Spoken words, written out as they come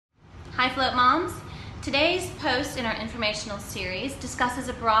Hi Float Moms! Today's post in our informational series discusses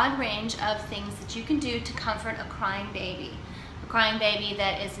a broad range of things that you can do to comfort a crying baby. A crying baby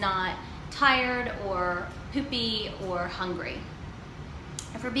that is not tired or poopy or hungry.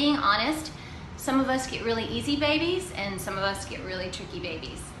 If we're being honest, some of us get really easy babies and some of us get really tricky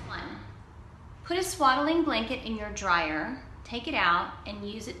babies. 1. Put a swaddling blanket in your dryer, take it out, and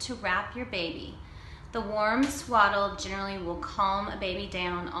use it to wrap your baby. The warm swaddle generally will calm a baby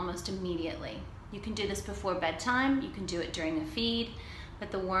down almost immediately. You can do this before bedtime, you can do it during a feed,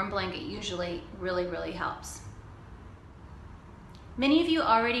 but the warm blanket usually really helps. Many of you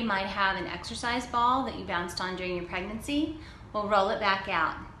already might have an exercise ball that you bounced on during your pregnancy. Well, roll it back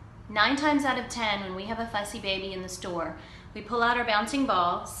out. 9 times out of 10, when we have a fussy baby in the store, we pull out our bouncing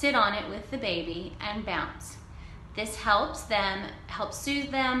ball, sit on it with the baby, and bounce. This helps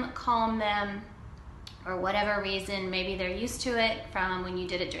soothe them, calm them, or whatever reason, maybe they're used to it from when you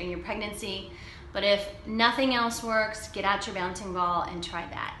did it during your pregnancy. But if nothing else works, get out your bouncing ball and try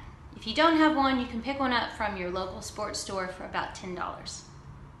that. If you don't have one, you can pick one up from your local sports store for about $10.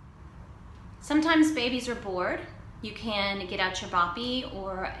 Sometimes babies are bored. You can get out your boppy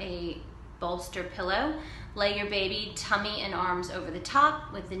or a bolster pillow, lay your baby tummy and arms over the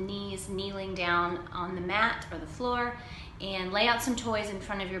top with the knees kneeling down on the mat or the floor, and lay out some toys in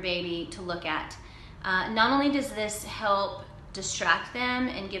front of your baby to look at. Not only does this help distract them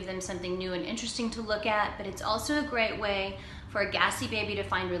and give them something new and interesting to look at, but it's also a great way for a gassy baby to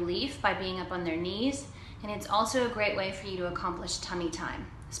find relief by being up on their knees, and it's also a great way for you to accomplish tummy time,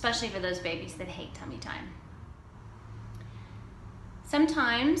 especially for those babies that hate tummy time.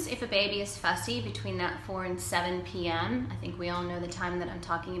 Sometimes if a baby is fussy between that 4 and 7 p.m., I think we all know the time that I'm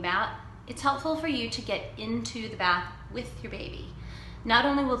talking about, it's helpful for you to get into the bath with your baby. Not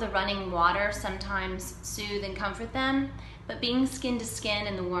only will the running water sometimes soothe and comfort them, but being skin to skin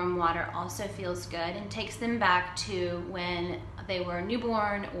in the warm water also feels good and takes them back to when they were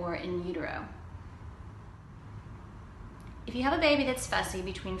newborn or in utero. If you have a baby that's fussy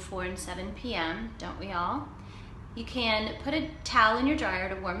between 4 and 7 p.m., don't we all? You can put a towel in your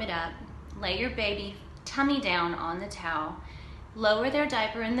dryer to warm it up, lay your baby tummy down on the towel, lower their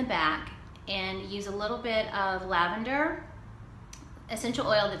diaper in the back, and use a little bit of lavender essential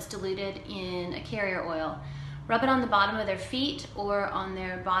oil that's diluted in a carrier oil. Rub it on the bottom of their feet or on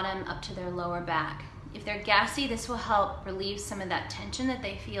their bottom up to their lower back. If they're gassy, this will help relieve some of that tension that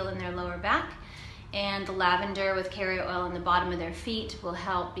they feel in their lower back. And the lavender with carrier oil on the bottom of their feet will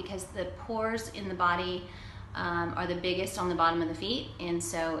help because the pores in the body are the biggest on the bottom of the feet, and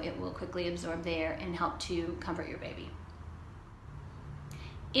so it will quickly absorb there and help to comfort your baby.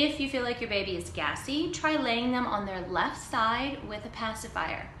 If you feel like your baby is gassy, try laying them on their left side with a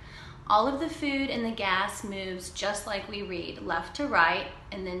pacifier. All of the food and the gas moves just like we read, left to right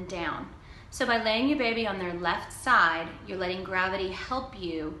and then down. So by laying your baby on their left side, you're letting gravity help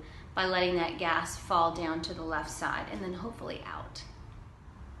you by letting that gas fall down to the left side and then hopefully out.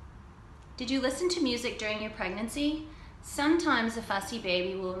 Did you listen to music during your pregnancy? Sometimes a fussy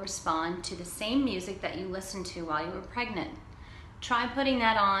baby will respond to the same music that you listened to while you were pregnant. Try putting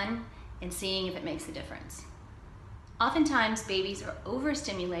that on and seeing if it makes a difference. Oftentimes babies are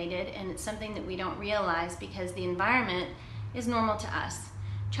overstimulated, and it's something that we don't realize because the environment is normal to us.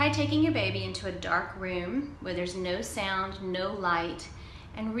 Try taking your baby into a dark room where there's no sound, no light,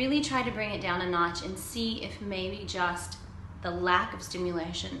 and really try to bring it down a notch and see if maybe just the lack of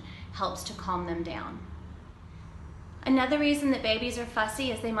stimulation helps to calm them down. Another reason that babies are fussy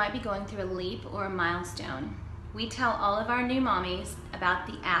is they might be going through a leap or a milestone. We tell all of our new mommies about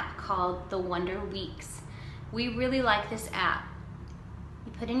the app called the Wonder Weeks. We really like this app.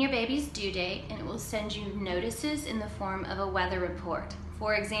 You put in your baby's due date and it will send you notices in the form of a weather report.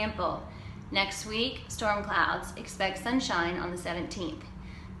 For example, next week, storm clouds, expect sunshine on the 17th.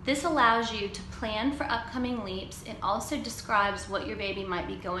 This allows you to plan for upcoming leaps. It also describes what your baby might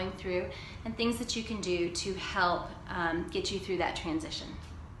be going through and things that you can do to help get you through that transition.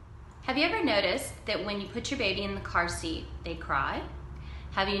 Have you ever noticed that when you put your baby in the car seat, they cry?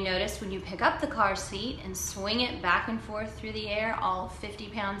 Have you noticed when you pick up the car seat and swing it back and forth through the air, all 50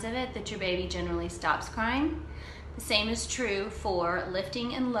 pounds of it, that your baby generally stops crying? The same is true for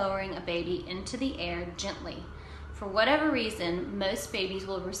lifting and lowering a baby into the air gently. For whatever reason, most babies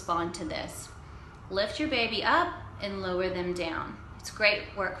will respond to this. Lift your baby up and lower them down. It's great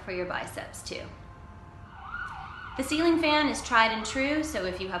work for your biceps too. The ceiling fan is tried and true, so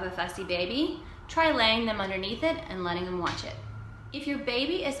if you have a fussy baby, try laying them underneath it and letting them watch it. If your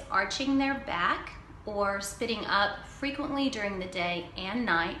baby is arching their back or spitting up frequently during the day and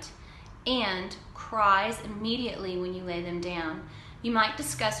night and cries immediately when you lay them down, You might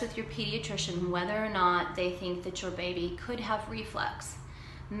discuss with your pediatrician whether or not they think that your baby could have reflux.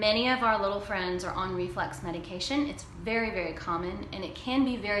 Many of our little friends are on reflux medication. It's very, very common, and it can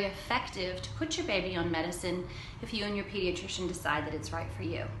be very effective to put your baby on medicine if you and your pediatrician decide that it's right for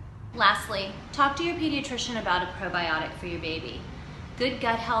you. Lastly, talk to your pediatrician about a probiotic for your baby. Good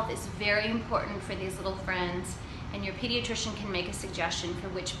gut health is very important for these little friends, and your pediatrician can make a suggestion for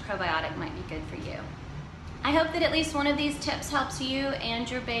which probiotic might be good for you. I hope that at least one of these tips helps you and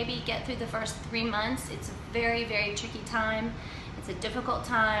your baby get through the first 3 months. It's a very, very tricky time. It's a difficult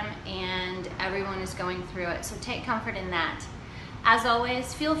time, and everyone is going through it, so take comfort in that. As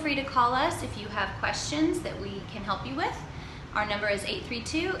always, feel free to call us if you have questions that we can help you with. Our number is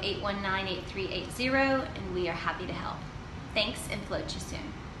 832-819-8380, and we are happy to help. Thanks, and float you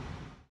soon.